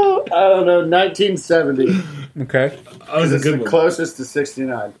 Oh, I don't know. 1970. Okay. That was a It's good the one. closest to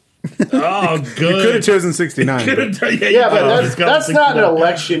 69. Oh, You could good. have chosen 69. but Yeah, but that's not an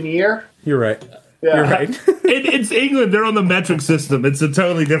election year. You're right. Yeah. You're right. It's England. They're on the metric system. It's a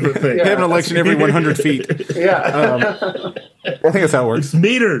totally different thing. They have an election every 100 feet. Yeah. I think that's how it works. It's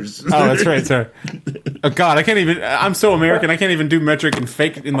meters. Oh, that's right. Sorry. Oh God, I can't even. I'm so American. I can't even do metric and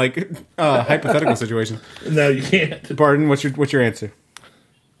fake in like hypothetical situations. No, you can't. Barton, what's your answer?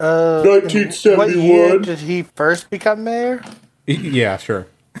 1971. What year did he first become mayor? Yeah, sure.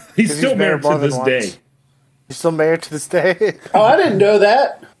 He's still mayor more to than this once. day. He's still mayor to this day. Oh, I didn't know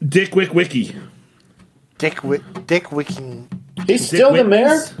that. Dick Wick Wiki. Dick Wicking. He's still the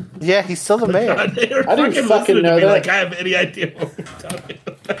mayor? Yeah, he's still the mayor. I didn't fucking know that. Like I have any idea what we're talking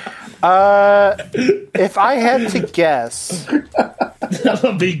about. If I had to guess,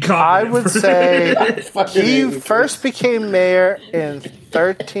 I'll be I would say Fucking he idiot. first became mayor in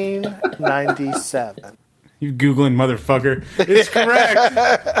 1397. You Googling motherfucker. It's correct.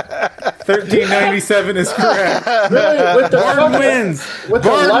 1397 is correct. Really? With the Barton fucking- wins. With the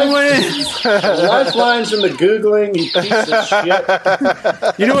Barton wins. lifelines and the Googling, you piece of shit.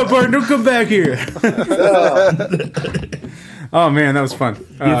 You know what, Barton? Don't come back here. Oh man, that was fun.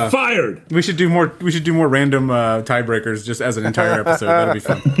 You're fired. We should do more. We should do more random tiebreakers just as an entire episode. That'll be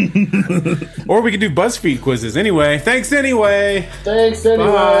fun. Or we could do BuzzFeed quizzes. Anyway, thanks anyway. Thanks anyway.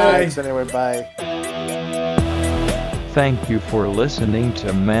 Bye. Thanks anyway, bye. Thank you for listening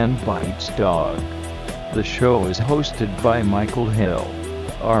to Man Bites Dog. The show is hosted by Michael Hill,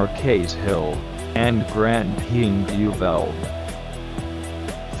 R. Case Hill, and Grant Hing Uveld.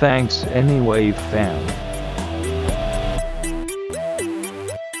 Thanks anyway, fam.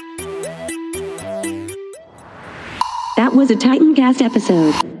 That was a Titancast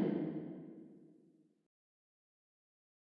episode.